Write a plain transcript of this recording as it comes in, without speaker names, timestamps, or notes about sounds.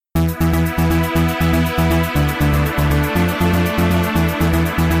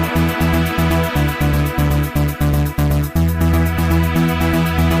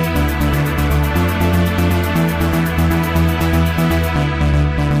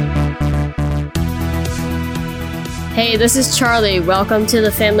Hey, this is Charlie. Welcome to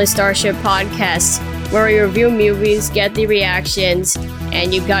the Family Starship podcast, where we review movies, get the reactions,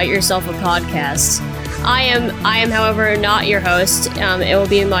 and you've got yourself a podcast. I am, however, not your host. It will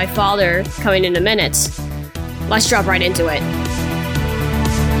be my father coming in a minute. Let's drop right into it.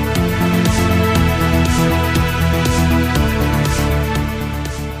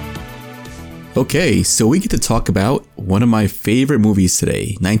 Okay, so we get to talk about one of my favorite movies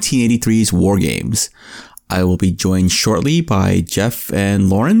today, 1983's Wargames. I will be joined shortly by Jeff and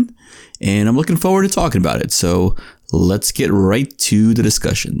Lauren, and I'm looking forward to talking about it. So let's get right to the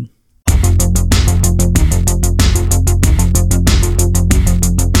discussion.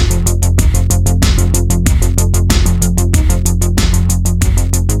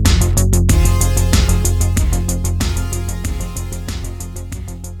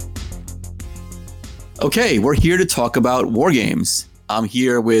 Okay, we're here to talk about Wargames. I'm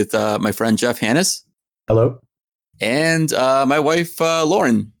here with my friend Jeff Hannes. Hello. And my wife,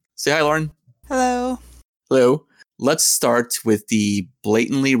 Lauren. Say hi, Lauren. Hello. Hello. Let's start with the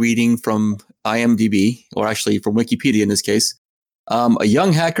blatantly reading from IMDb, or actually from Wikipedia in this case. A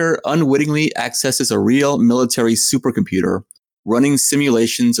young hacker unwittingly accesses a real military supercomputer running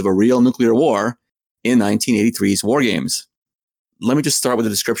simulations of a real nuclear war in 1983's Wargames. Let me just start with a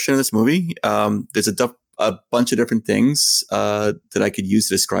description of this movie. There's a bunch of different things that I could use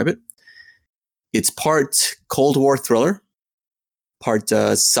to describe it. It's part Cold War thriller, part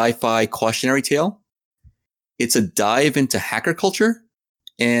sci-fi cautionary tale. It's a dive into hacker culture,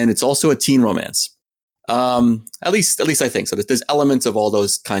 and it's also a teen romance. At least I think so. There's elements of all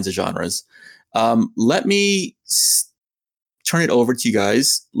those kinds of genres. Let me turn it over to you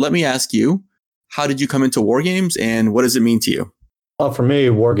guys. Let me ask you, how did you come into Wargames, and what does it mean to you? Well, for me,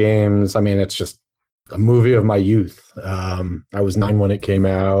 Wargames, it's just a movie of my youth. I was 9 when it came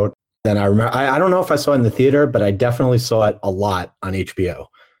out. Then I remember, I don't know if I saw it in the theater, but I definitely saw it a lot on HBO.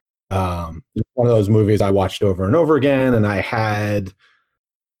 It's one of those movies I watched over and over again. And I had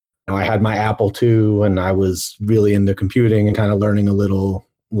my Apple II, and I was really into computing and kind of learning a little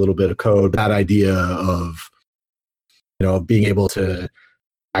bit of code. That idea of, being able to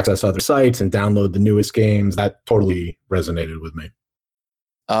access other sites and download the newest games, that totally resonated with me.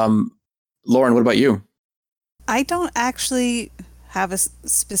 Lauren, what about you? I don't actually have a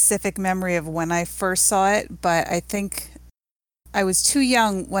specific memory of when I first saw it, but I think I was too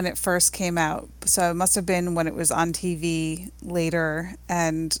young when it first came out. So it must have been when it was on TV later.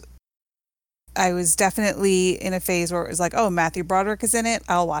 And I was definitely in a phase where it was like, oh, Matthew Broderick is in it,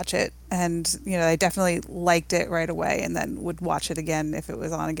 I'll watch it. And, I definitely liked it right away and then would watch it again if it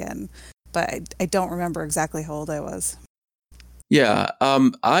was on again. But I don't remember exactly how old I was. Yeah,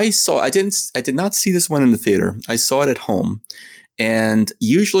 I did not see this one in the theater. I saw it at home. And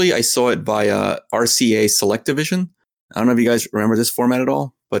usually I saw it via RCA Selectavision. I don't know if you guys remember this format at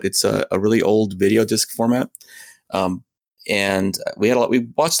all, but it's a really old video disc format. And we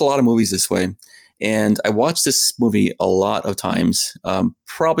watched a lot of movies this way. And I watched this movie a lot of times,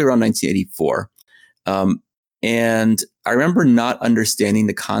 probably around 1984. And I remember not understanding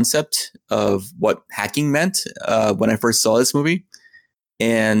the concept of what hacking meant when I first saw this movie.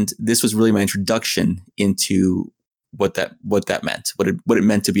 And this was really my introduction into what that meant, what it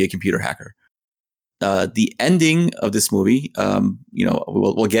meant to be a computer hacker. The ending of this movie,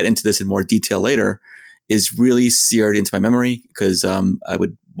 we'll get into this in more detail later, is really seared into my memory because I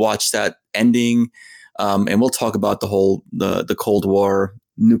would watch that ending, and we'll talk about the Cold War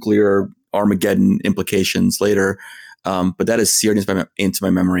nuclear Armageddon implications later. But that is seared into my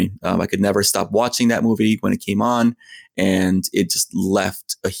memory. I could never stop watching that movie when it came on, and it just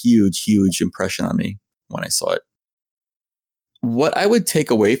left a huge, huge impression on me when I saw it. What I would take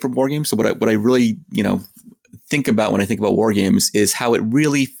away from Wargames, so what I really, think about when I think about Wargames is how it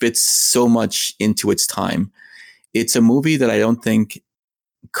really fits so much into its time. It's a movie that I don't think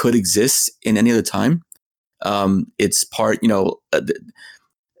could exist in any other time. It's part,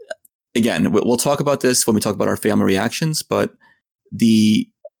 again, we'll talk about this when we talk about our family reactions, but the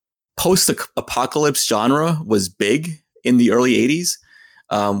post-apocalypse genre was big in the early 80s.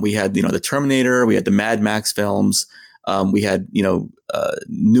 We had, the Terminator, we had the Mad Max films. We had,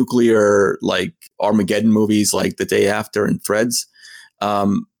 nuclear like Armageddon movies like The Day After and Threads.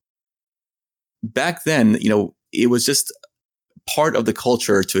 Back then, it was just part of the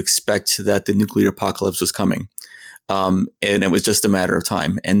culture to expect that the nuclear apocalypse was coming. And it was just a matter of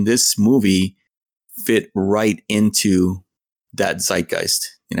time. And this movie fit right into that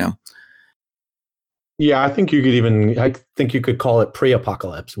zeitgeist, Yeah, I think you could call it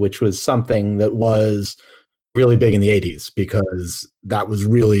pre-apocalypse, which was something that was really big in the 80s because that was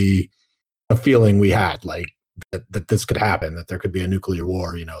really a feeling we had. Like that this could happen, that there could be a nuclear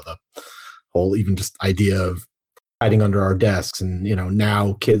war. The whole even just idea of hiding under our desks, and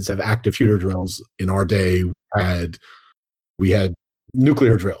now kids have active shooter drills. In our day, we had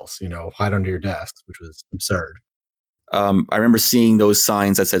nuclear drills. Hide under your desks, which was absurd. I remember seeing those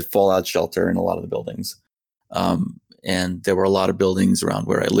signs that said fallout shelter in a lot of the buildings. And there were a lot of buildings around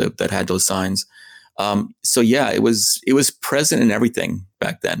where I lived that had those signs. So yeah, it was present in everything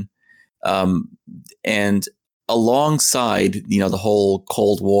back then. And alongside, the whole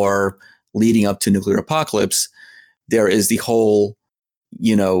Cold War leading up to nuclear apocalypse, there is the whole,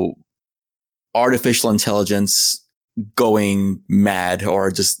 artificial intelligence going mad or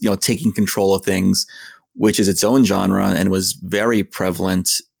just, taking control of things, which is its own genre and was very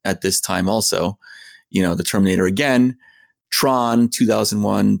prevalent at this time also. The Terminator again, Tron,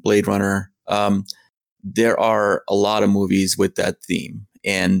 2001, Blade Runner. There are a lot of movies with that theme.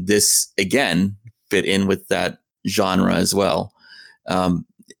 And this, again, fit in with that genre as well.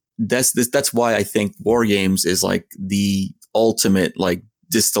 That's why I think Wargames is like the ultimate like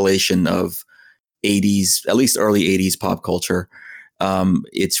distillation of 80s, at least early 80s pop culture.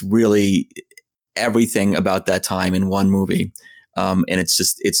 It's really everything about that time in one movie. And it's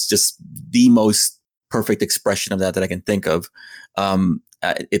just the most perfect expression of that I can think of.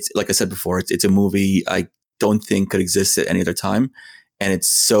 It's like I said before, it's a movie I don't think could exist at any other time. And it's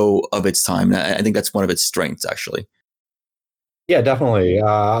so of its time. And I think that's one of its strengths, actually. Yeah, definitely.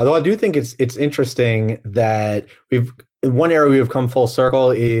 Though I do think it's interesting that one area we've come full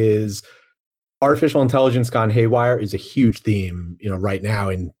circle is artificial intelligence gone haywire is a huge theme, right now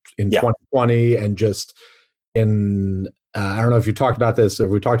in 2020, and just in I don't know if you talked about this or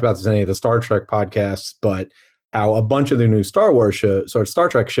we talked about this in any of the Star Trek podcasts, but how a bunch of the new Star Wars shows or Star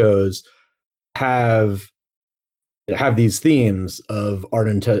Trek shows have these themes of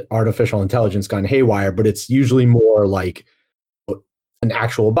artificial intelligence gone haywire, but it's usually more like an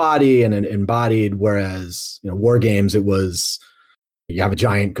actual body and an embodied, whereas War Games, it was you have a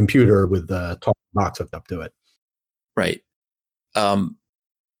giant computer with the talking box hooked up to it. Right.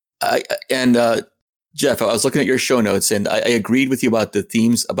 Jeff, I was looking at your show notes, and I agreed with you about the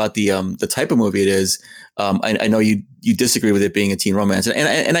themes, about the type of movie it is. I know you disagree with it being a teen romance,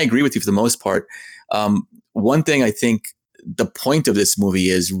 and I agree with you for the most part. One thing I think the point of this movie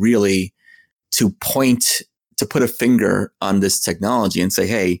is really to put a finger on this technology and say,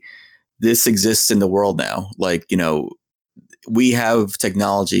 hey, this exists in the world now. Like, we have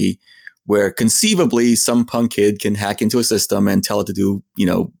technology where conceivably some punk kid can hack into a system and tell it to do,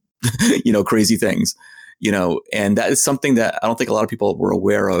 crazy things, and that is something that I don't think a lot of people were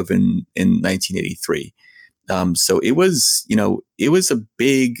aware of in 1983. So it was a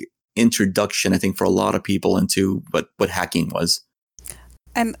big introduction, I think, for a lot of people into what hacking was.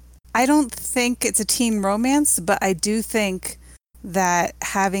 And I don't think it's a teen romance, but I do think that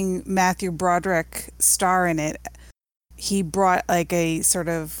having Matthew Broderick star in it, he brought like a sort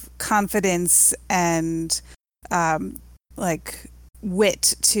of confidence and like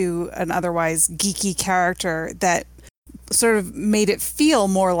wit to an otherwise geeky character that sort of made it feel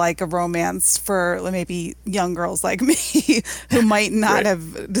more like a romance for maybe young girls like me who might not right.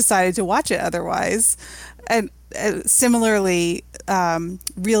 have decided to watch it otherwise. And similarly,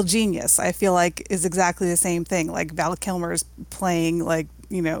 Real Genius, I feel like, is exactly the same thing. Like Val Kilmer's playing like,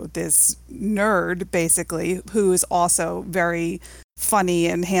 this nerd basically, who is also very funny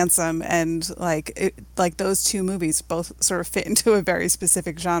and handsome, and like those two movies both sort of fit into a very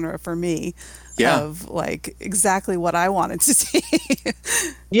specific genre for me. Yeah. Of like exactly what I wanted to see.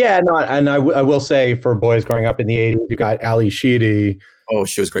 Yeah, no, and I will say for boys growing up in the 80s, you got Ali Sheedy. Oh,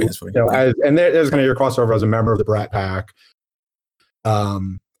 she was great in this movie. And there's kind of your crossover as a member of the Brat Pack.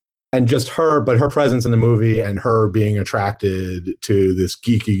 And just her presence in the movie and her being attracted to this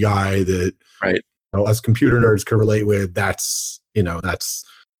geeky guy that right. Us computer nerds could relate with, that's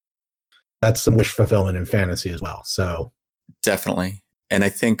some wish fulfillment in fantasy as well. So definitely. And I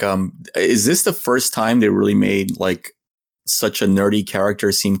think, is this the first time they really made like such a nerdy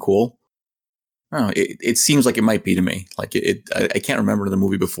character seem cool? I don't know. It seems like it might be to me. Like I can't remember the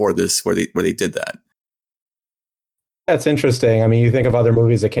movie before this where they did that. That's interesting. I mean, you think of other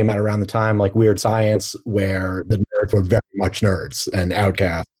movies that came out around the time, like Weird Science, where the nerds were very much nerds and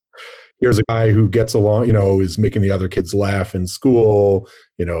outcasts. Here's a guy who gets along, is making the other kids laugh in school.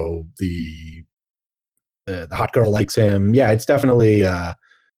 The hot girl likes him. Yeah, it's definitely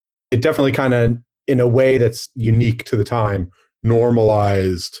kind of, in a way that's unique to the time,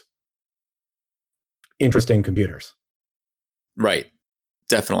 normalized interesting computers. Right.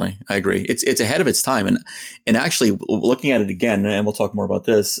 Definitely. I agree. It's ahead of its time. And actually looking at it again, and we'll talk more about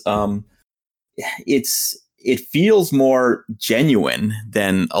this, it feels more genuine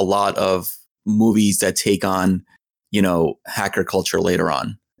than a lot of movies that take on, hacker culture later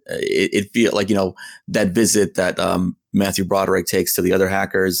on. It feels like, that visit that Matthew Broderick takes to the other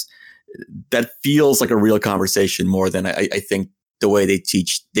hackers, that feels like a real conversation more than I think the way they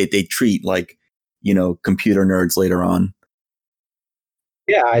treat like, computer nerds later on.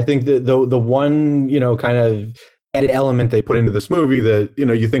 Yeah, I think the one, kind of added element they put into this movie that,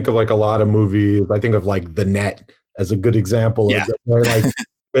 you think of like a lot of movies. I think of like The Net as a good example. Yeah. Of where, like,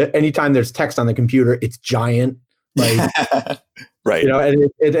 anytime there's text on the computer, it's giant. Like, right.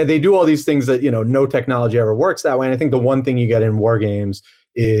 And they do all these things that, no technology ever works that way. And I think the one thing you get in war games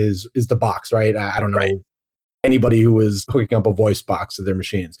is the box, right? I don't know anybody who was hooking up a voice box to their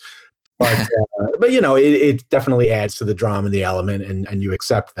machines. But it definitely adds to the drama and the element, and you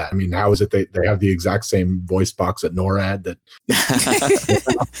accept that. I mean, how is it they have the exact same voice box at NORAD that?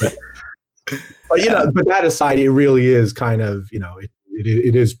 But that aside, it really is kind of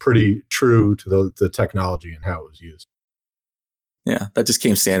it is pretty true to the technology and how it was used. Yeah, that just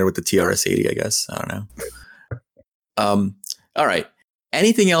came standard with the TRS-80, I guess. I don't know. All right.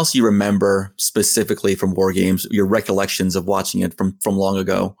 Anything else you remember specifically from War Games? Your recollections of watching it from long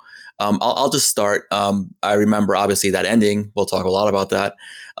ago? I'll just start. I remember obviously that ending. We'll talk a lot about that.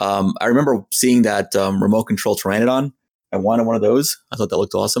 I remember seeing that remote control Pteranodon. I wanted one of those. I thought that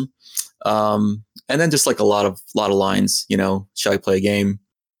looked awesome. And then just like a lot of lines. Should I play a game?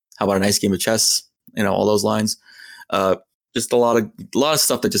 How about a nice game of chess? All those lines. Just a lot of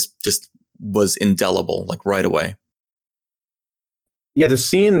stuff that just was indelible, like right away. Yeah, the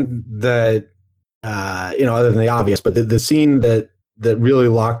scene that other than the obvious, but the scene that really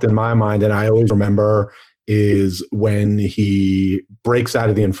locked in my mind, and I always remember, is when he breaks out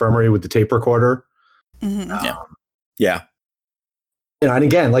of the infirmary with the tape recorder. Mm-hmm. Yeah. And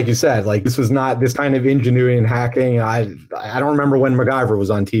again, like you said, like this was not this kind of ingenuity and hacking. I don't remember when MacGyver was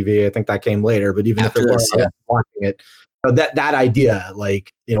on TV. I think that came later. But even After if it was watching it, that idea,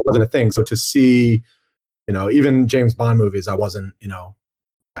 like wasn't a thing. So to see, even James Bond movies, I wasn't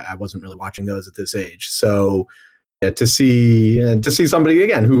really watching those at this age. So to see somebody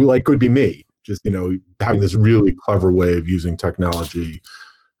again who like could be me, just having this really clever way of using technology,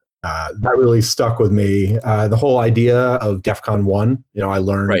 that really stuck with me. The whole idea of DEFCON 1, I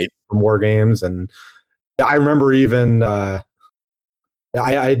learned from War Games, and I remember even I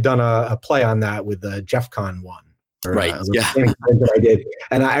had done a play on that with the JeffCon 1. I did,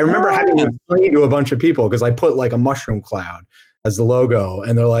 and I remember having to explain to a bunch of people because I put like a mushroom cloud as the logo,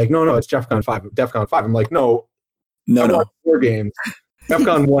 and they're like, "No, it's DEFCON 5." DEFCON 5. I'm like, "No. War Games.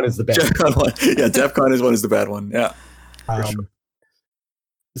 DEFCON 1 is the bad. DEFCON 1. Yeah, DEFCON 1 is the bad one. Yeah. Sure.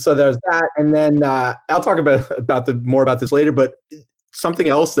 So there's that, and then I'll talk more about this later. But something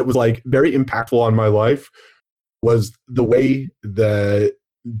else that was like very impactful on my life was the way that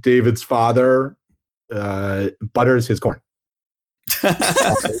David's father butters his corn.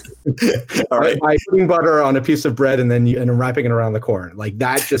 All right. By putting butter on a piece of bread and then wrapping it around the corn, like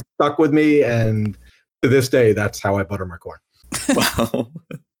that just stuck with me, and to this day, that's how I butter my corn. Wow.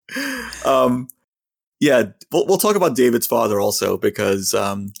 Yeah, we'll talk about David's father also, because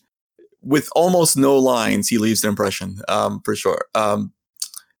with almost no lines, he leaves an impression, for sure.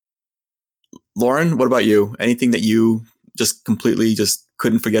 Lauren, what about you? Anything that you just completely just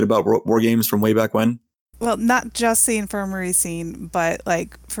couldn't forget about War Games from way back when? Well, not just the infirmary scene, but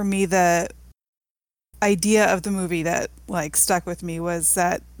like for me, the idea of the movie that like stuck with me was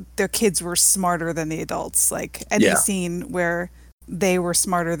that their kids were smarter than the adults. Like any scene where they were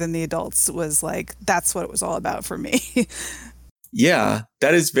smarter than the adults was like, that's what it was all about for me. Yeah,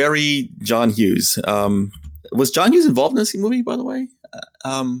 that is very John Hughes. Was John Hughes involved in this movie, by the way?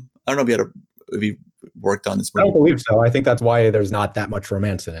 I don't know if he worked on this movie. I don't believe so. I think that's why there's not that much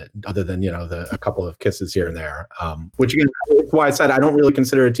romance in it, other than a couple of kisses here and there. Which again, that's why I said I don't really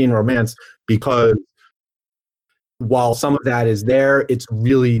consider it teen romance, because while some of that is there, it's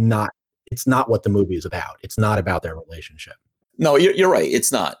really not. It's not what the movie is about. It's not about their relationship. No, you're right.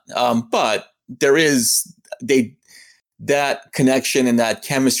 It's not. But there is that connection and that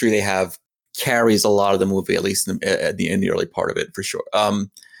chemistry they have carries a lot of the movie, at least in the early part of it, for sure.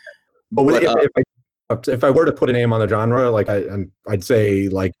 If I were to put a name on the genre, like I'd say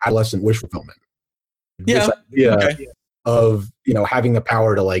like adolescent wish fulfillment. Yeah. Of having the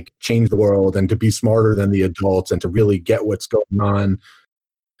power to like change the world and to be smarter than the adults and to really get what's going on.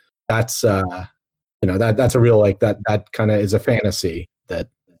 That's that's a real like that kind of is a fantasy that.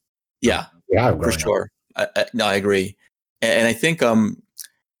 Yeah, for sure. No, I agree, and I think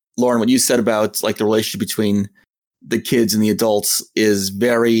Lauren, what you said about like the relationship between the kids and the adults is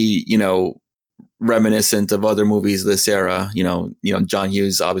very reminiscent of other movies of this era. John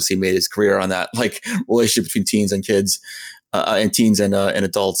Hughes obviously made his career on that like relationship between teens and kids, and teens and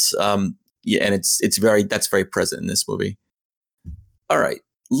adults. And that's very present in this movie. All right,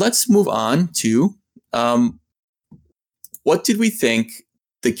 let's move on to what did we think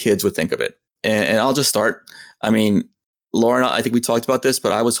the kids would think of it? And I'll just start. I mean, Lauren, I think we talked about this,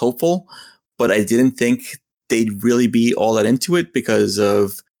 but I was hopeful, but I didn't think they'd really be all that into it because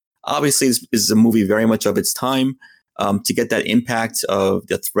of, obviously, this is a movie very much of its time. To get that impact of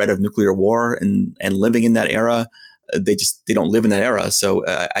the threat of nuclear war and living in that era, they don't live in that era. So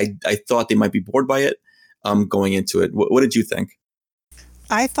I thought they might be bored by it going into it. What did you think?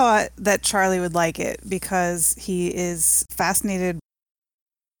 I thought that Charlie would like it because he is fascinated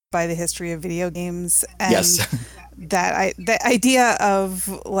by the history of video games, and yes. the idea of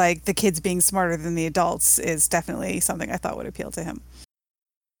like the kids being smarter than the adults is definitely something I thought would appeal to him.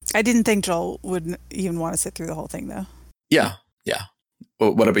 I didn't think Joel would even want to sit through the whole thing, though. Yeah.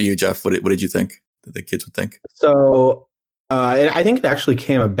 Well, what about you, Jeff? What did you think that the kids would think? So I think it actually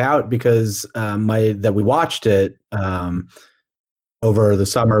came about because that we watched it over the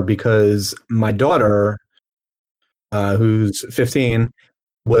summer because my daughter, who's 15,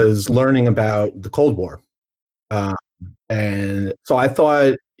 was learning about the Cold War, and so I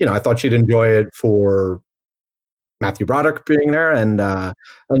thought she'd enjoy it for Matthew Broderick being there, and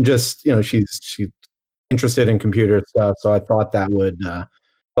just she's interested in computer stuff, so I thought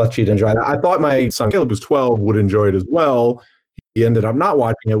thought she'd enjoy that. I thought my son Caleb, who's 12, would enjoy it as well. He ended up not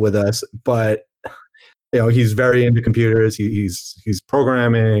watching it with us, but he's very into computers. He's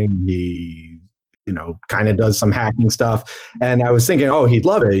programming. He kind of does some hacking stuff, and I was thinking, oh, he'd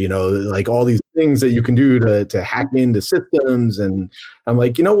love it. Like all these things that you can do to hack into systems, and I'm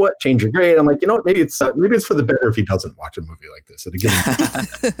like, you know what, change your grade. I'm like, maybe it's for the better if he doesn't watch a movie like this.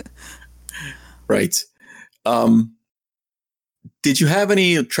 Right. Did you have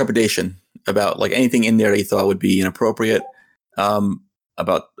any trepidation about like anything in there that you thought would be inappropriate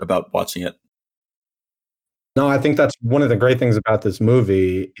about watching it? No, I think that's one of the great things about this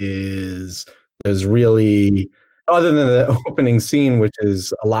movie is really, other than the opening scene, which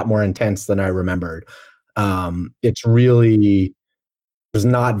is a lot more intense than I remembered. It's really, there's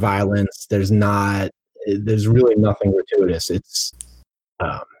not violence. There's really nothing gratuitous. It's,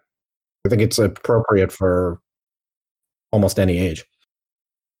 I think it's appropriate for almost any age.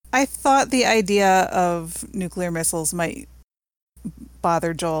 I thought the idea of nuclear missiles might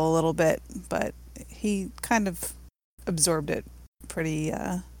bother Joel a little bit, but he kind of absorbed it pretty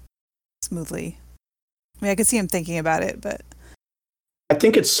smoothly. I mean, I could see him thinking about it, but I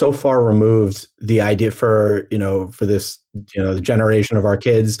think it's so far removed, the idea for this, the generation of our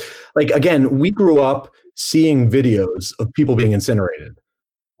kids. Like, again, we grew up seeing videos of people being incinerated.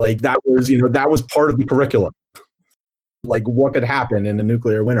 Like that was part of the curriculum. Like what could happen in a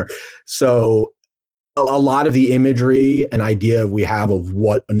nuclear winter. So a lot of the imagery and idea we have of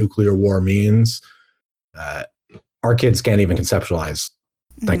what a nuclear war means, our kids can't even conceptualize.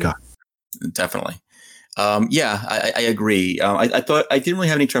 Thank God. Definitely. I agree. I thought I didn't really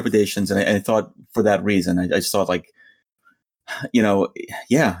have any trepidations, and I thought for that reason, I just thought like,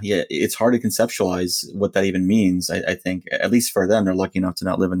 it's hard to conceptualize what that even means. I think at least for them, they're lucky enough to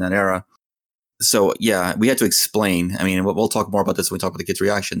not live in that era. So yeah, we had to explain. I mean, we'll talk more about this when we talk about the kids'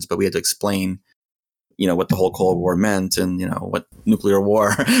 reactions, but we had to explain, what the whole Cold War meant, and what nuclear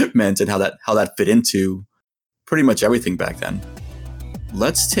war meant, and how that fit into pretty much everything back then.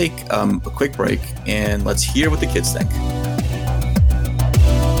 Let's take a quick break and let's hear what the kids think.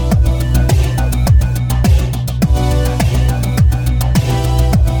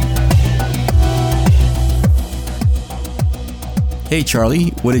 Hey Charlie,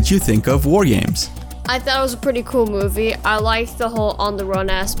 what did you think of Wargames? I thought it was a pretty cool movie. I liked the whole on-the-run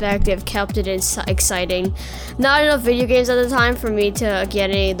aspect. They've kept it exciting. Not enough video games at the time for me to get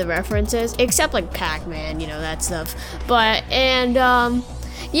any of the references, except like Pac-Man, that stuff. But,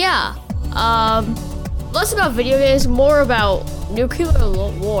 less about video games, more about nuclear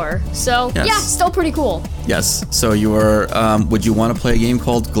war. So, yes. Yeah, still pretty cool. Yes. So you were, would you want to play a game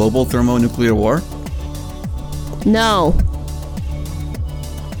called Global Thermonuclear War? No.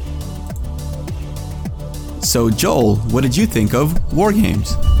 So, Joel, what did you think of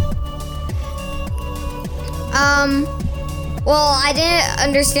Wargames? Well, I didn't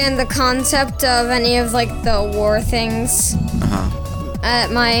understand the concept of any of, the war things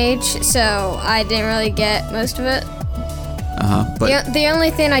at my age, so I didn't really get most of it. But the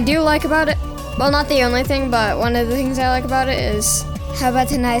only thing I do like about it, well, not the only thing, but one of the things I like about it is, how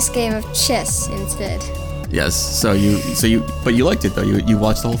about a nice game of chess instead? Yes, but you liked it, though. You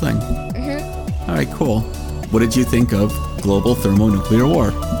watched the whole thing. All right, cool. What did you think of Global Thermonuclear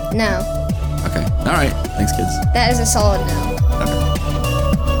War? No. Okay. All right. Thanks, kids. That is a solid no.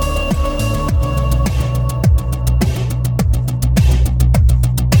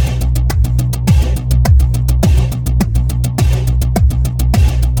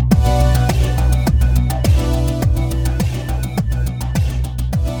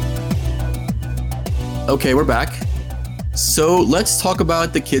 Okay, we're back. So let's talk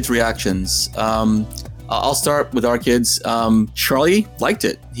about the kids' reactions. I'll start with our kids. Charlie liked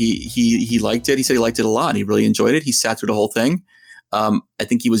it. He liked it. He said he liked it a lot. He really enjoyed it. He sat through the whole thing. I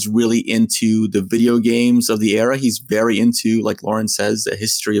think he was really into the video games of the era. He's very into, like Lauren says, the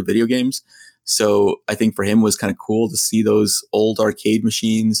history of video games. So I think for him it was kind of cool to see those old arcade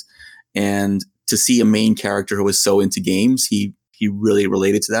machines and to see a main character who was so into games. He really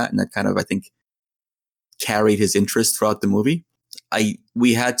related to that, and that kind of, I think, carried his interest throughout the movie.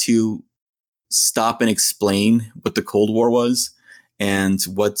 We had to stop and explain what the Cold War was and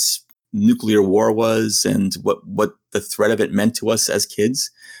what nuclear war was and what the threat of it meant to us as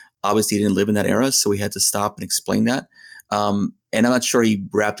kids. Obviously, he didn't live in that era, so we had to stop and explain that. And I'm not sure he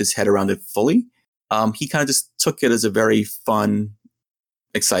wrapped his head around it fully. He kind of just took it as a very fun,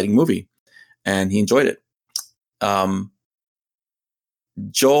 exciting movie, and he enjoyed it.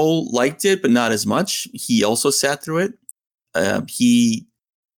 Joel liked it, but not as much. He also sat through it. He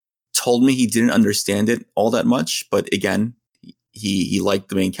told me he didn't understand it all that much, but again, he liked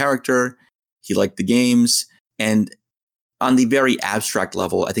the main character. He liked the games. And on the very abstract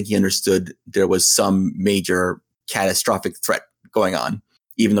level, I think he understood there was some major catastrophic threat going on,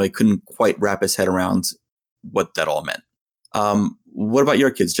 even though he couldn't quite wrap his head around what that all meant. What about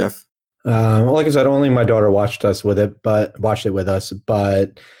your kids, Jeff? Well, like I said, only my daughter watched it with us,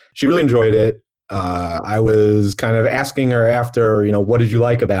 but she really enjoyed it. I was kind of asking her after, what did you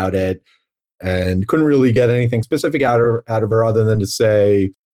like about it? And couldn't really get anything specific out of her other than to say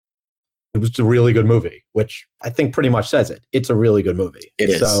it was a really good movie, which I think pretty much says it. It's a really good movie.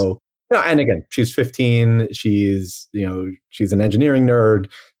 It is. So, and again, she's 15. She's an engineering nerd.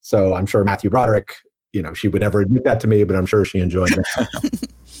 So I'm sure Matthew Broderick, she would never admit that to me, but I'm sure she enjoyed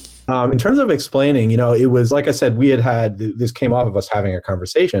it. In terms of explaining, it was, like I said, we had this came off of us having a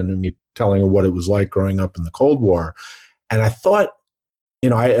conversation and me telling her what it was like growing up in the Cold War. And I thought,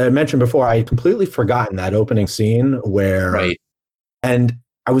 I mentioned before, I had completely forgotten that opening scene where, right. And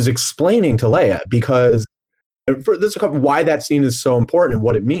I was explaining to Leia because why that scene is so important and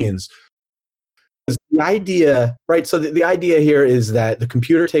what it means. The idea, right? So the idea here is that the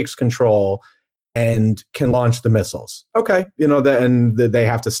computer takes control and can launch the missiles. Okay, and they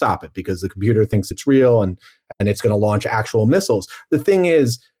have to stop it because the computer thinks it's real and it's going to launch actual missiles. The thing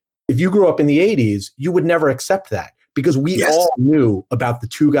is, if you grew up in the 80s, you would never accept that because we all knew about the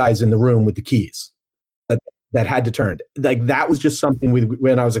two guys in the room with the keys that had to turn. Like that was just something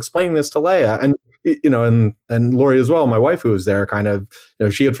when I was explaining this to Leia and Lori as well, my wife who was there, kind of,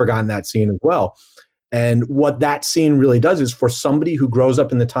 she had forgotten that scene as well. And what that scene really does is for somebody who grows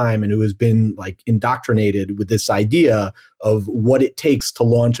up in the time and who has been like indoctrinated with this idea of what it takes to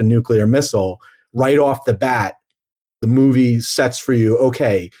launch a nuclear missile, right off the bat, the movie sets for you,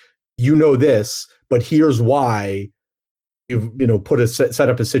 okay, this, but here's why you've, set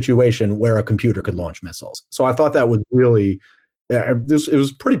up a situation where a computer could launch missiles. So I thought that was really, it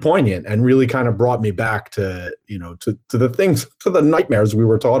was pretty poignant and really kind of brought me back to, to the things, to the nightmares we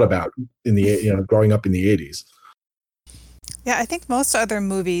were taught about in the, growing up in the 80s. Yeah, I think most other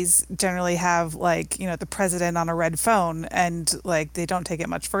movies generally have the president on a red phone and they don't take it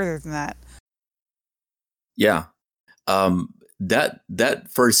much further than that. Yeah.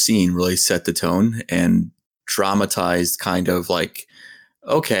 That first scene really set the tone and dramatized kind of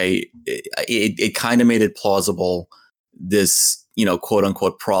it kind of made it plausible, this, quote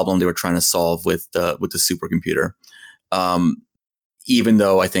unquote problem they were trying to solve with the supercomputer. Even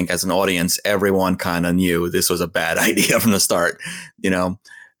though I think as an audience, everyone kind of knew this was a bad idea from the start,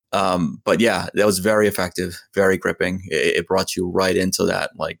 but yeah, that was very effective, very gripping. It brought you right into that,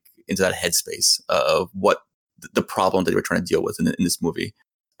 into that headspace of what the problem that they were trying to deal with in this movie.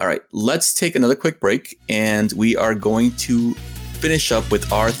 All right, let's take another quick break and we are going to finish up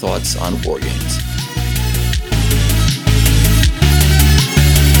with our thoughts on Wargames.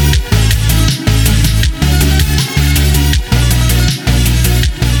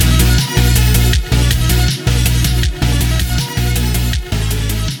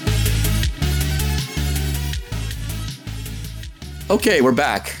 Okay, we're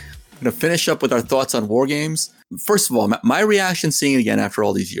back. I'm going to finish up with our thoughts on Wargames. First of all, my reaction seeing it again after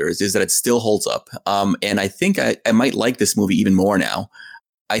all these years is that it still holds up. And I think I might like this movie even more now.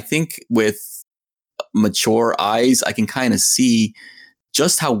 I think with mature eyes, I can kind of see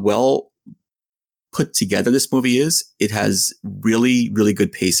just how well put together this movie is. It has really, really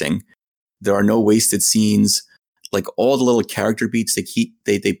good pacing. There are no wasted scenes. Like all the little character beats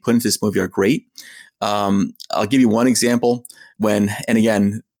they put into this movie are great. I'll give you one example and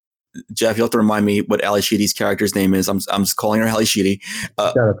again, Jeff, you'll have to remind me what Ali Sheedy's character's name is. I'm just calling her Ali Sheedy.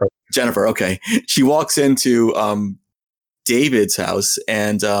 Jennifer. Okay. She walks into David's house,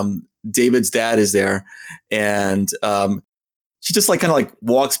 and David's dad is there, and she just like kind of like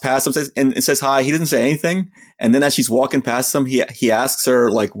walks past him and says hi. He doesn't say anything, and then as she's walking past him, he asks her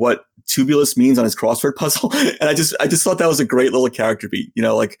like what tubulus means on his crossword puzzle, and I just thought that was a great little character beat.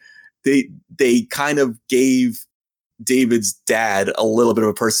 Like they kind of gave David's dad a little bit of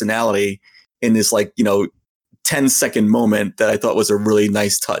a personality in this 10-second moment that I thought was a really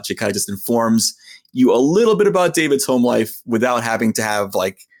nice touch. It kind of just informs you a little bit about David's home life without having to have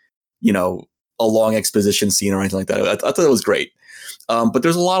a long exposition scene or anything like that. I thought it was great. But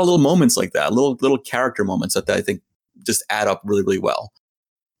there's a lot of little moments like that, little character moments that I think just add up really, really well.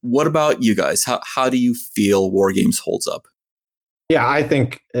 What about you guys? How do you feel Wargames holds up? Yeah, I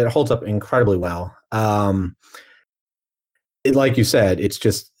think it holds up incredibly well. Like you said, it's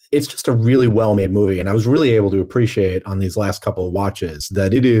just a really well-made movie, and I was really able to appreciate on these last couple of watches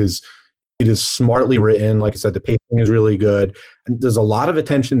that it is smartly written. Like I said, the pacing is really good, and there's a lot of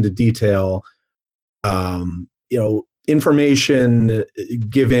attention to detail. Information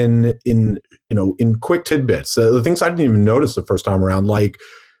given in quick tidbits. The things I didn't even notice the first time around, I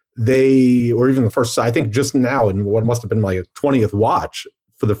think just now in what must have been my 20th watch,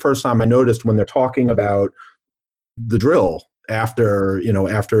 for the first time I noticed when they're talking about the drill after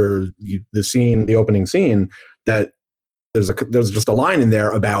the opening scene, that there's just a line in there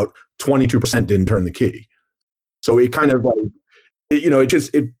about 22% didn't turn the key. So it kind of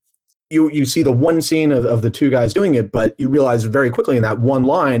you see the one scene of the two guys doing it, but you realize very quickly in that one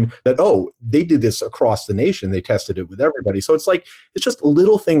line that, they did this across the nation. They tested it with everybody. So it's just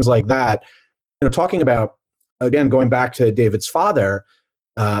little things like that. Talking about, again, going back to David's father,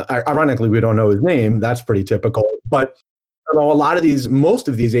 ironically, we don't know his name. That's pretty typical. But most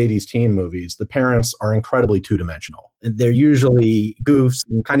of these 80s teen movies, the parents are incredibly two-dimensional. They're usually goofs,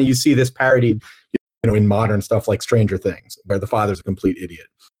 and kind of you see this parodied, in modern stuff like Stranger Things, where the father's a complete idiot.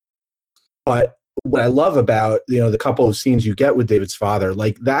 But what I love about, the couple of scenes you get with David's father,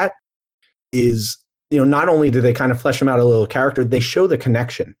 that is, not only do they kind of flesh him out a little character, they show the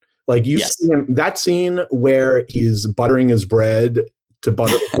connection. Yes. See him, that scene where he's buttering his bread to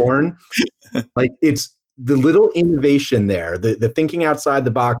butter the corn, it's the little innovation there, the thinking outside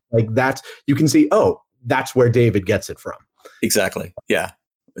the box, you can see, that's where David gets it from. Exactly. Yeah,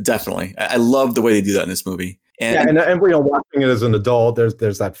 definitely. I love the way they do that in this movie. And watching it as an adult,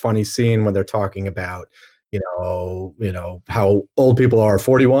 there's that funny scene when they're talking about, how old people are.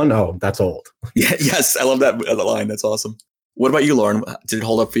 41. Oh, that's old. Yeah. Yes. I love that line. That's awesome. What about you, Lauren? Did it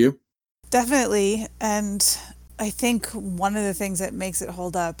hold up for you? Definitely. And I think one of the things that makes it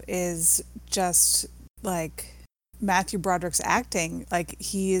hold up is just Matthew Broderick's acting.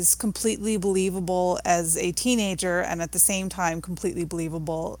 He is completely believable as a teenager, and at the same time completely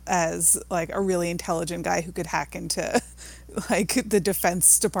believable as a really intelligent guy who could hack into the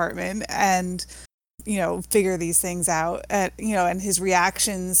Defense Department and figure these things out. And his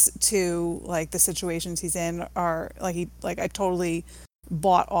reactions to the situations he's in are I totally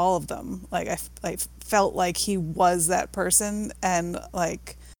bought all of them. I felt like he was that person, and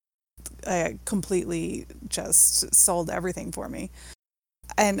completely just sold everything for me.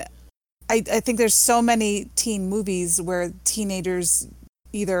 And I think there's so many teen movies where teenagers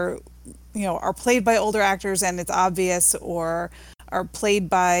either are played by older actors and it's obvious, or are played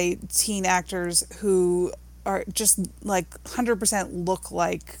by teen actors who are just 100% look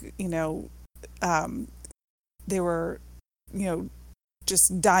like they were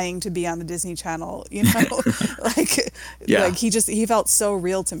just dying to be on the Disney Channel, he felt so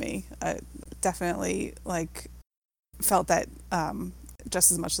real to me. I definitely felt that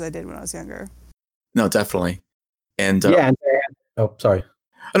just as much as I did when I was younger. No, definitely. And sorry.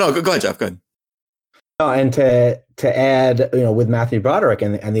 Oh no, go ahead, Jeff. Go ahead. No, and to add, with Matthew Broderick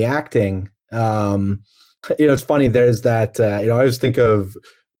and the acting, it's funny. There's that. I always think of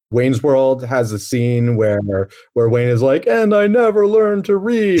Wayne's World has a scene where Wayne is like, "And I never learned to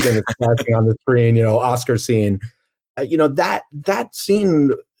read," and it's flashing on the screen. Oscar scene. That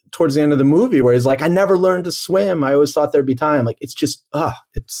scene towards the end of the movie where he's like, "I never learned to swim. I always thought there'd be time." It's just,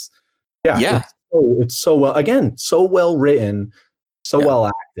 yeah. It's so well, again, so well written, so well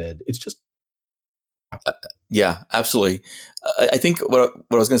acted. It's just Yeah, absolutely. I think what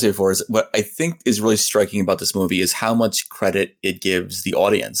I was going to say before is what I think is really striking about this movie is how much credit it gives the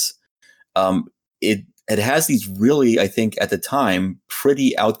audience. It has these really, I think, at the time,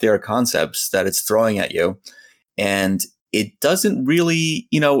 pretty out there concepts that it's throwing at you, and it doesn't really,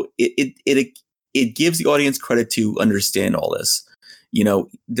 it gives the audience credit to understand all this.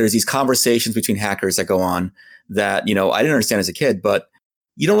 There's these conversations between hackers that go on that, I didn't understand as a kid, but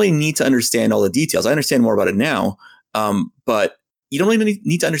you don't really need to understand all the details. I understand more about it now, but you don't really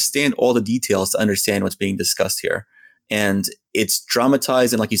need to understand all the details to understand what's being discussed here. And it's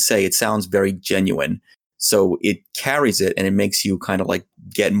dramatized, and like you say, it sounds very genuine. So it carries it, and it makes you kind of like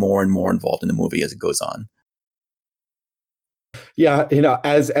get more and more involved in the movie as it goes on. Yeah,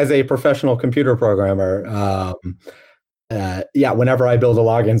 as a professional computer programmer, whenever I build a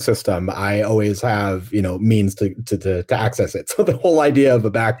login system, I always have means to access it. So the whole idea of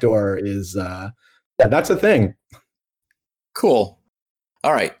a backdoor is that's a thing. Cool.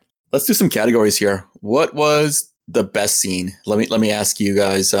 All right, let's do some categories here. What was the best scene? Let me ask you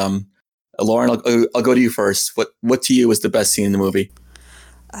guys. Lauren, I'll go to you first. What to you was the best scene in the movie?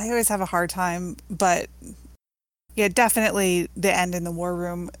 I always have a hard time, but yeah, definitely the end in the war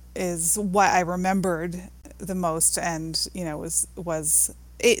room is what I remembered the most, and was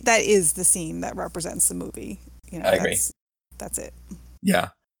it, that is the scene that represents the movie. I agree. That's it. Yeah.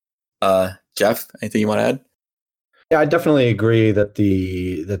 Jeff, anything you want to add? Yeah, I definitely agree that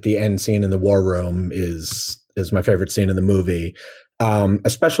the end scene in the war room is my favorite scene in the movie,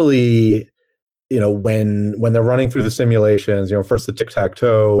 especially when they're running through the simulations. First the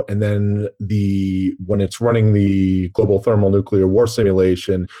tic-tac-toe, and then when it's running the global thermonuclear war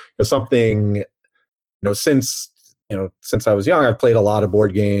simulation. Something since I was young, I've played a lot of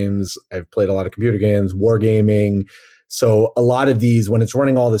board games. I've played a lot of computer games, wargaming. So a lot of these, when it's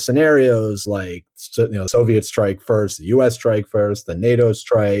running all the scenarios, like Soviet strike first, the U.S. strike first, the NATO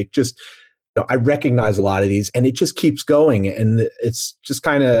strike, just I recognize a lot of these, and it just keeps going. And it's just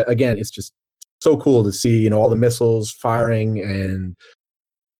kind of, again, it's just so cool to see all the missiles firing, and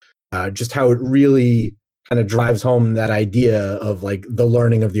just how it really kind of drives home that idea of like the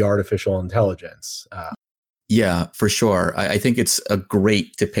learning of the artificial intelligence. Yeah, for sure. I think it's a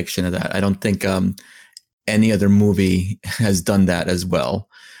great depiction of that. I don't think any other movie has done that as well.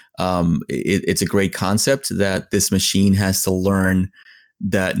 It's a great concept that this machine has to learn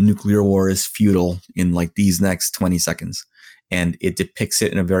that nuclear war is futile in like these next 20 seconds. And it depicts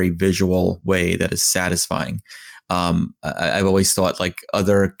it in a very visual way that is satisfying. I've always thought like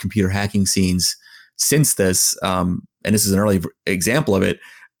other computer hacking scenes since this, and this is an early example of it,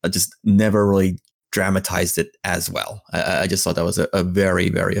 just never really dramatized it as well. I just thought that was a very,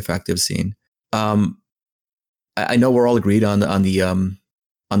 very effective scene. I know we're all agreed on the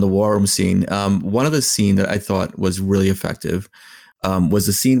war room scene. One of the scene that I thought was really effective was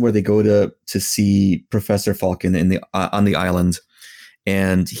the scene where they go to see Professor Falcon on the island,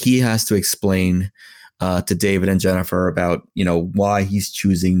 and he has to explain to David and Jennifer about why he's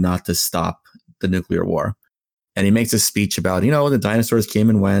choosing not to stop the nuclear war. And he makes a speech about the dinosaurs came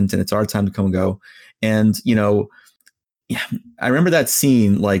and went, and it's our time to come and go. And I remember that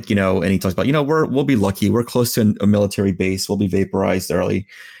scene, like, and he talks about, we'll be lucky. We're close to a military base. We'll be vaporized early.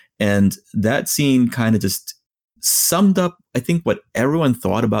 And that scene kind of just summed up, I think, what everyone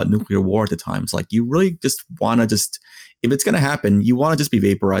thought about nuclear war at the time. It's like, you really just want to if it's going to happen, you want to just be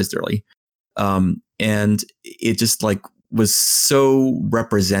vaporized early. And it just like was so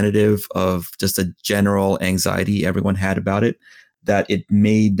representative of just a general anxiety everyone had about it, that it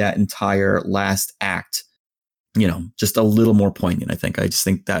made that entire last act just a little more poignant. I just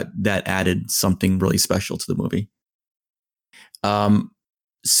think that added something really special to the movie.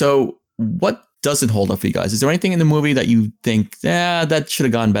 So what doesn't hold up for you guys? Is there anything in the movie that you think, that should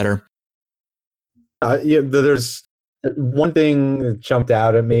have gone better? There's one thing that jumped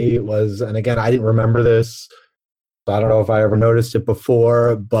out at me was, and again, I didn't remember this, so I don't know if I ever noticed it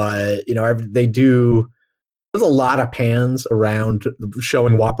before, but they do. There's a lot of pans around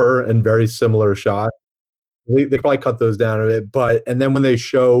showing Whopper and very similar shots. They probably cut those down a bit, and then when they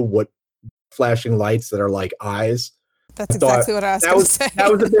show what flashing lights that are like eyes, that's exactly what I was going to say.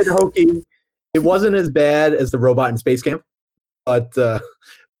 That was a bit hokey. It wasn't as bad as the robot in Space Camp, but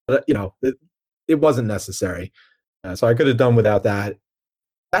it wasn't necessary. So I could have done without that.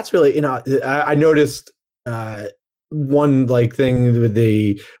 That's really, I noticed one like thing with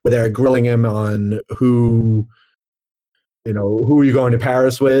where they're grilling him on who are you going to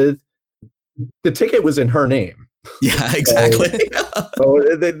Paris with? The ticket was in her name. Yeah, exactly. So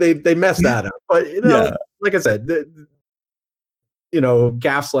they messed that up. But like I said,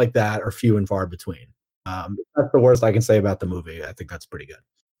 gaffes like that are few and far between. That's the worst I can say about the movie. I think that's pretty good.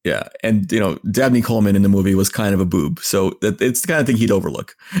 Yeah, and Dabney Coleman in the movie was kind of a boob, so it's the kind of thing he'd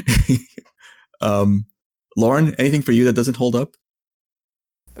overlook. Lauren, anything for you that doesn't hold up?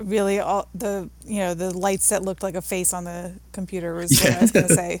 Really, all the lights that looked like a face on the computer was what I was going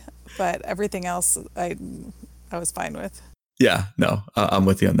to say, but everything else I was fine with. Yeah, no, I'm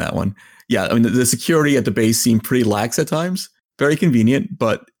with you on that one. Yeah, I mean the security at the base seemed pretty lax at times, very convenient,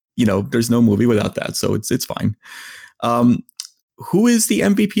 but there's no movie without that, so it's fine. Who is the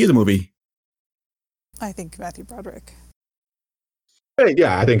MVP of the movie? I think Matthew Broderick.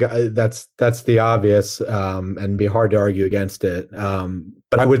 Yeah, I think that's the obvious, and be hard to argue against it.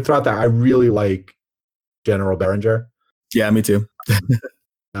 But I would throw out that I really like General Behringer. Yeah, me too.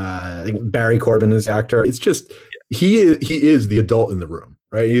 I think Barry Corbin is the actor. It's just he is the adult in the room,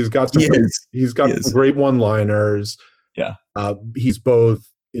 right? He's got some great one-liners. Yeah, he's both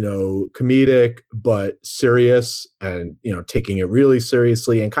comedic but serious, and taking it really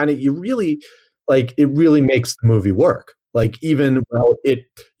seriously, and kind of it really makes the movie work. Like, even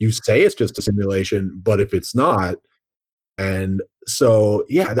you say it's just a simulation, but if it's not, and so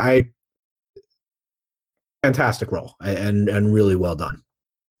fantastic role and really well done.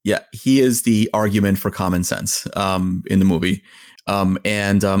 Yeah, he is the argument for common sense in the movie,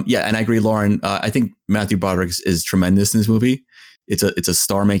 and I agree, Lauren. I think Matthew Broderick is tremendous in this movie. It's a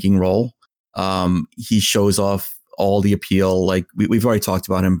star-making role. He shows off all the appeal. Like we've already talked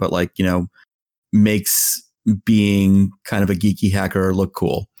about him, but makes being kind of a geeky hacker look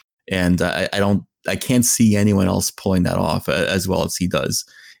cool. And I can't see anyone else pulling that off as well as he does.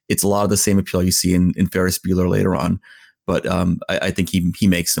 It's a lot of the same appeal you see in Ferris Bueller later on, but I think he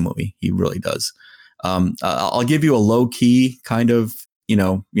makes the movie. He really does. I'll give you a low key kind of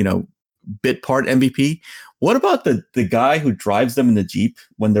bit part MVP. What about the guy who drives them in the Jeep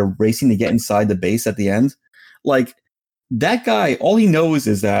when they're racing to get inside the base at the end? Like, that guy, all he knows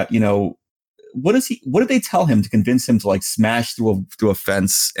is that what did they tell him to convince him to smash through a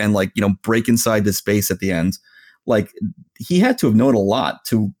fence and break inside this base at the end? Like, he had to have known a lot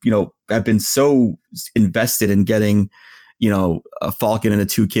to have been so invested in getting a Falcon and the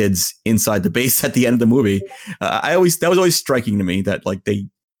two kids inside the base at the end of the movie. That was always striking to me that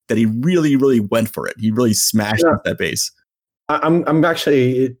that he really, really went for it. He really smashed that base. I'm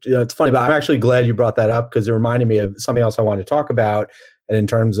actually, it's funny, but I'm actually glad you brought that up, because it reminded me of something else I wanted to talk about. And in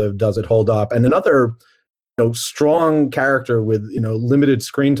terms of does it hold up? And another strong character with limited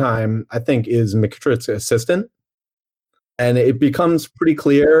screen time, I think, is McTritz's assistant. And it becomes pretty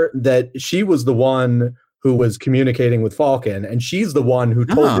clear that she was the one who was communicating with Falcon, and she's the one who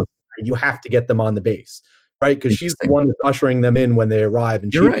told him you have to get them on the base, right? Because she's the one that's ushering them in when they arrive,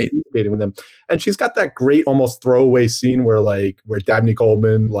 and she's communicating with them. And she's got that great almost throwaway scene where Dabney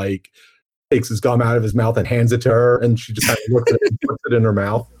Coleman takes his gum out of his mouth and hands it to her, and she just kind of looks at it and puts it in her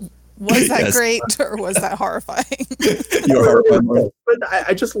mouth. Was that great, or was that horrifying? You're horrifying. But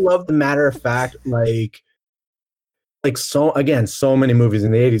I just love the matter of fact, so many movies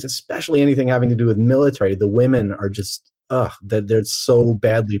in the 80s, especially anything having to do with military, the women are just that they're so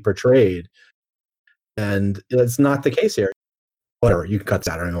badly portrayed, and it's not the case here. Whatever, you can cut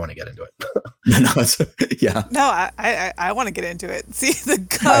that. I don't even want to get into it. No, I want to get into it. See, the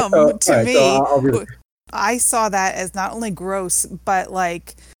gum to me, I saw that as not only gross, but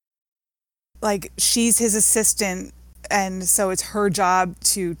like she's his assistant, and so it's her job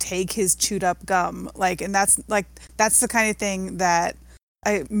to take his chewed up gum. And that's the kind of thing that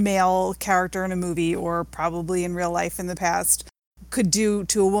a male character in a movie, or probably in real life in the past, could do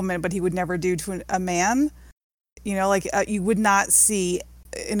to a woman, but he would never do to a man. You would not see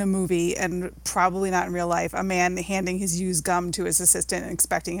in a movie, and probably not in real life, a man handing his used gum to his assistant and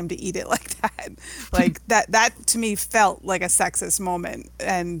expecting him to eat it like that. That to me felt like a sexist moment,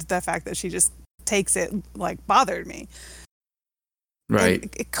 and the fact that she just takes it bothered me. Right.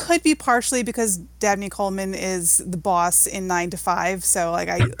 And it could be partially because Dabney Coleman is the boss in 9 to 5, so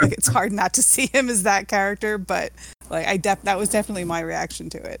it's hard not to see him as that character, but that was definitely my reaction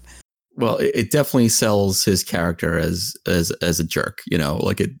to it. Well, it definitely sells his character as a jerk,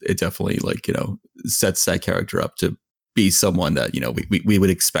 it definitely sets that character up to be someone that we would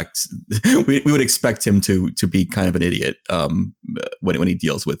expect we would expect him to be kind of an idiot when he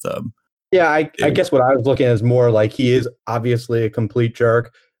deals with I guess what I was looking at is more like he is obviously a complete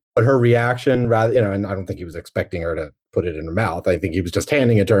jerk, but her reaction, rather, and I don't think he was expecting her to put it in her mouth. I think he was just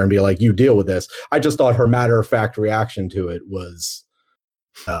handing it to her and be like, "You deal with this." I just thought her matter of fact reaction to it was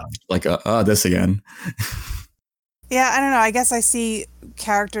this again. Yeah, I don't know. I guess I see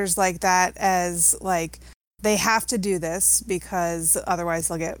characters like that as they have to do this because otherwise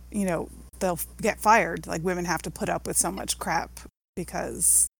they'll get they'll get fired. Like, women have to put up with so much crap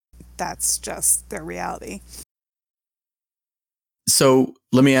because that's just their reality. So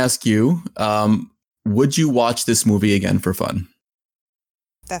let me ask you, would you watch this movie again for fun?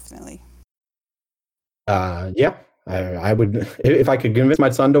 Definitely. Yeah, I would. If I could convince my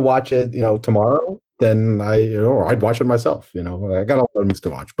son to watch it, tomorrow, then I'd watch it myself. I got all the movies to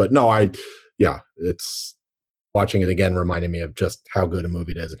watch, but no, it's watching it again reminded me of just how good a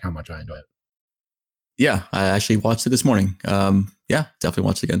movie it is and how much I enjoy it. Yeah, I actually watched it this morning. Yeah, definitely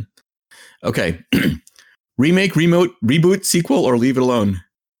watched it again. Okay. Remake, reboot, sequel, or leave it alone?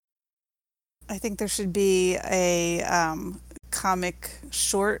 I think there should be a comic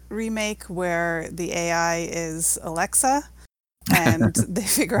short remake where the AI is Alexa, and they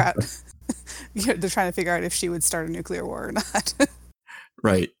figure out they're trying to figure out if she would start a nuclear war or not.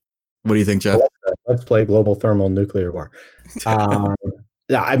 Right. What do you think, Jeff? Let's play Global Thermonuclear War.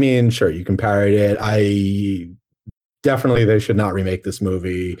 Yeah, I mean, sure, you can parody it. Definitely they should not remake this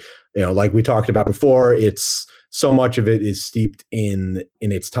movie. Like we talked about before, it's so much of it is steeped in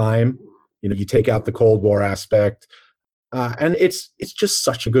its time. You take out the Cold War aspect, and it's just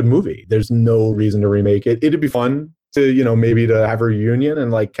such a good movie. There's no reason to remake it. It'd be fun to maybe to have a reunion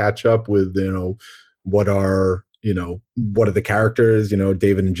and like catch up with what are the characters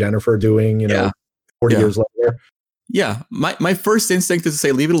David and Jennifer doing 40 years later. Yeah, my first instinct is to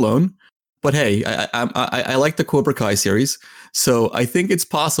say leave it alone. But hey, I like the Cobra Kai series, so I think it's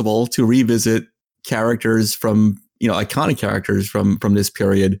possible to revisit characters from iconic characters from this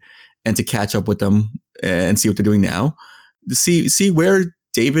period, and to catch up with them and see what they're doing now. To see where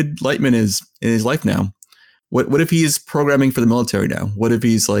David Lightman is in his life now. What if he is programming for the military now? What if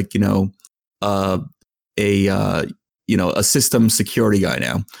he's like a system security guy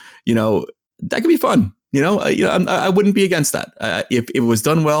now? That could be fun. I wouldn't be against that if it was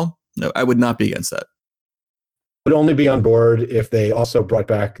done well. No, I would not be against that. Would only be on board if they also brought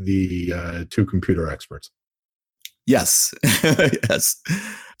back the two computer experts. Yes. Yes.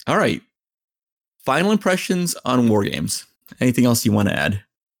 All right. Final impressions on Wargames. Anything else you want to add?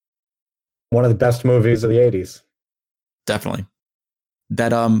 One of the best movies of the 80s. Definitely.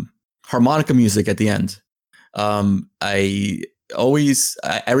 That harmonica music at the end. I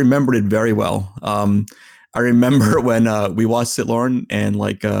remembered it very well. I remember when we watched it, Lauren, and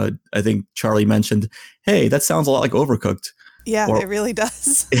I think Charlie mentioned, hey, that sounds a lot like Overcooked. Yeah, it really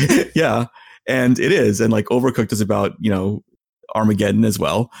does. Yeah, and it is. And Overcooked is about, Armageddon as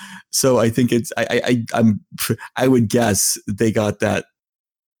well. So I think I would guess they got that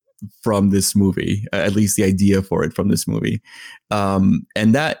from this movie, at least the idea for it from this movie. And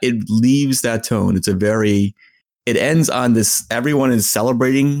that it leaves that tone. It ends on this, everyone is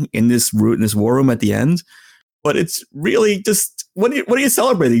celebrating in this war room at the end, but it's really just, what are you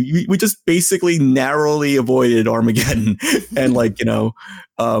celebrating? We just basically narrowly avoided Armageddon. And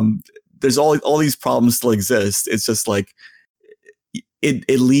there's all these problems still exist. It's just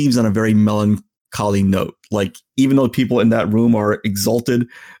it leaves on a very melancholy note. Even though people in that room are exalted,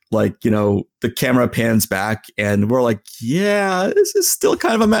 the camera pans back and we're yeah, this is still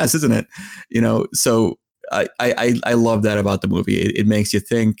kind of a mess, isn't it? So I love that about the movie. It makes you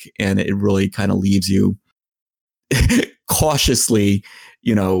think, and it really kind of leaves you cautiously,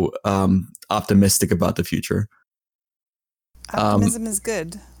 optimistic about the future. Optimism is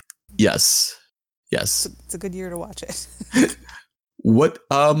good. Yes. It's a good year to watch it. What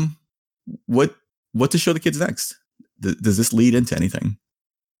to show the kids next? Does this lead into anything?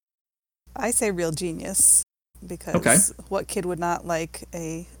 I say Real Genius, because what kid would not like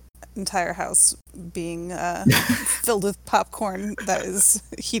a entire house being filled with popcorn that is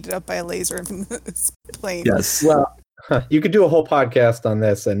heated up by a laser from this plane? Yes. Well, you could do a whole podcast on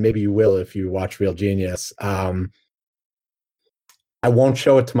this, and maybe you will if you watch Real Genius. I won't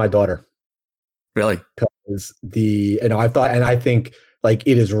show it to my daughter. Really? Because I think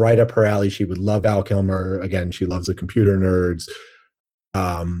it is right up her alley. She would love Val Kilmer. Again, she loves the computer nerds.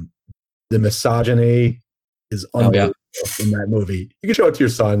 The misogyny is unbelievable in that movie. You can show it to your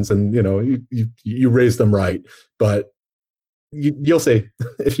sons, and you raise them right, but you'll see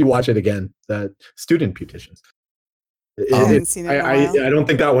if you watch it again that student petitions. I haven't seen it in a while. I don't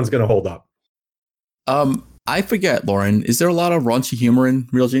think that one's going to hold up. I forget, Lauren. Is there a lot of raunchy humor in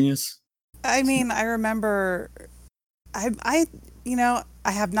Real Genius? I mean, I remember, I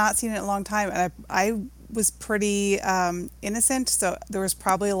have not seen it in a long time, and I was pretty innocent, so there was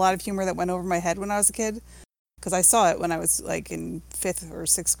probably a lot of humor that went over my head when I was a kid, because I saw it when I was in 5th or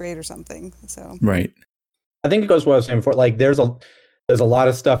 6th grade or something. So right. I think it goes what I was saying before. There's a lot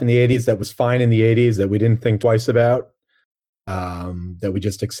of stuff in the 80s that was fine in the 80s that we didn't think twice about. that we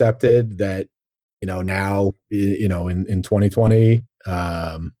just accepted that, now, in 2020,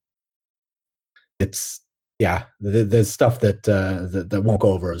 it's, there's stuff that won't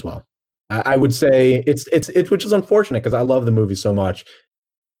go over as well. I would say it's which is unfortunate because I love the movie so much.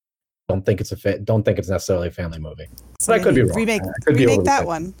 Don't think it's necessarily a family movie. So but I could be wrong. Remake that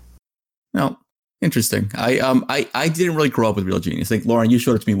one. No, interesting. I didn't really grow up with Real Genius. Like Lauren, you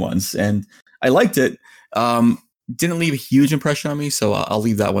showed it to me once, and I liked it. Didn't leave a huge impression on me, so I'll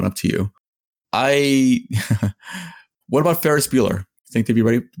leave that one up to you. What about Ferris Bueller? Think they'd be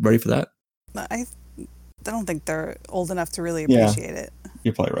ready for that? I don't think they're old enough to really appreciate it.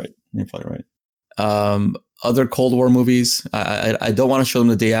 You're probably right. Other Cold War movies, I don't want to show them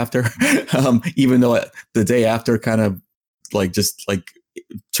the day after, even though the day after kind of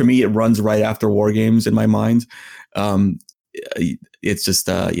to me, it runs right after Wargames in my mind. It's just,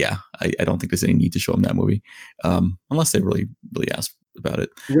 I don't think there's any need to show them that movie, unless they really, really ask about it.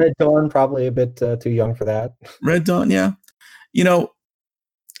 Red Dawn, probably a bit too young for that. Red Dawn, yeah.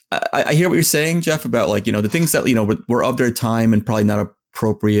 I hear what you're saying, Jeff, about the things that, were of their time and probably not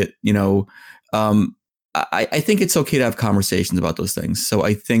appropriate, I think it's okay to have conversations about those things. So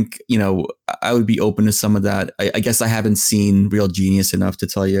I think, I would be open to some of that. I guess I haven't seen Real Genius enough to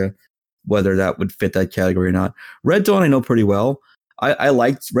tell you whether that would fit that category or not. Red Dawn, I know pretty well. I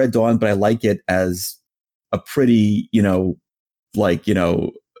liked Red Dawn, but I like it as a pretty,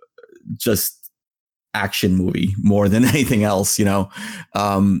 just action movie more than anything else.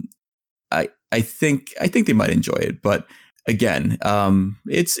 I think they might enjoy it, but again,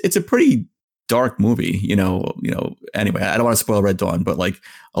 it's a pretty dark movie, anyway, I don't want to spoil Red Dawn, but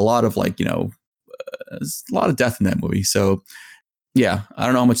a lot of there's a lot of death in that movie. So yeah, I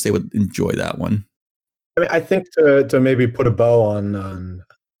don't know how much they would enjoy that one. I mean, I think to maybe put a bow on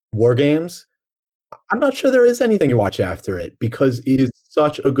Wargames, I'm not sure there is anything you watch after it because it is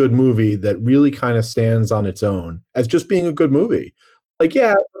such a good movie that really kind of stands on its own as just being a good movie.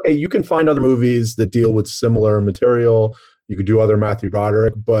 You can find other movies that deal with similar material. You could do other Matthew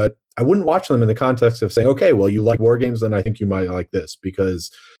Broderick, but I wouldn't watch them in the context of saying, okay, well, you like Wargames, then I think you might like this,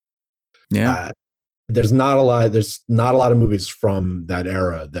 because there's not a lot of movies from that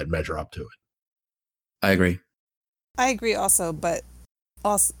era that measure up to it. I agree also, but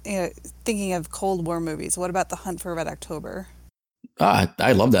also, thinking of Cold War movies, what about The Hunt for Red October?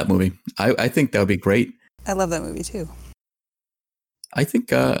 I love that movie. I think that would be great. I love that movie too. I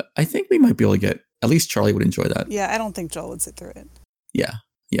think we might be able to get, at least Charlie would enjoy that. Yeah, I don't think Joel would sit through it.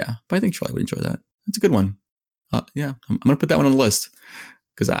 Yeah, but I think Charlie would enjoy that. It's a good one. I'm going to put that one on the list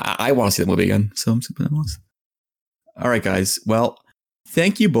because I want to see that movie again. So I'm just going to put that on the list. All right, guys. Well,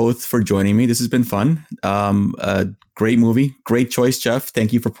 thank you both for joining me. This has been fun. A great movie. Great choice, Jeff.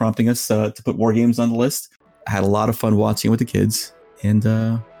 Thank you for prompting us to put Wargames on the list. I had a lot of fun watching it with the kids. And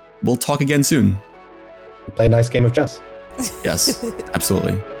we'll talk again soon. Play a nice game of chess. Yes,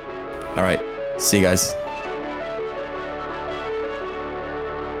 absolutely. All right. See you guys.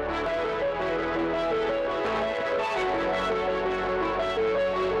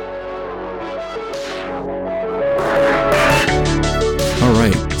 All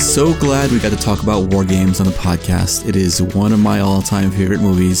right. So glad we got to talk about Wargames on the podcast. It is one of my all-time favorite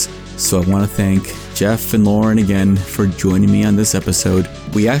movies. So I want to thank Jeff and Lauren again for joining me on this episode.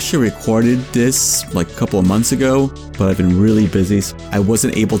 We actually recorded this a couple of months ago, but I've been really busy. So I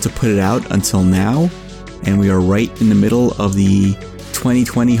wasn't able to put it out until now. And we are right in the middle of the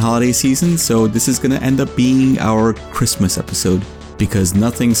 2020 holiday season. So this is going to end up being our Christmas episode because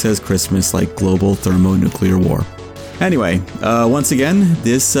nothing says Christmas like Global Thermonuclear War. Anyway, once again,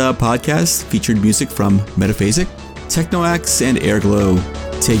 this podcast featured music from Metaphasic, Technoax, and Airglow.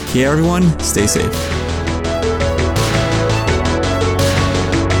 Take care, everyone. Stay safe.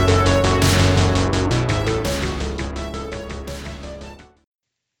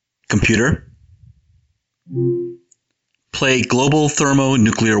 Computer, play Global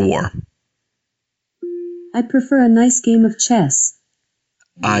Thermonuclear War. I prefer a nice game of chess.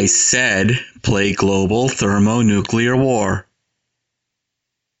 I said play Global Thermonuclear War.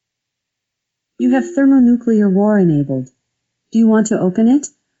 You have Thermonuclear War enabled. Do you want to open it?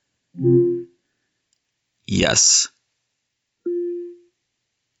 Yes.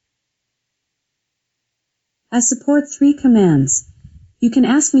 I support 3 commands. You can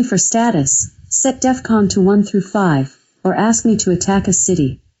ask me for status, set DEFCON to 1 through 5, or ask me to attack a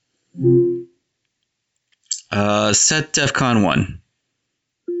city. Set DEFCON 1.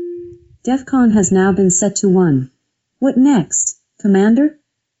 DEFCON has now been set to 1. What next, Commander?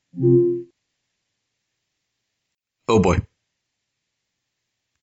 Oh boy.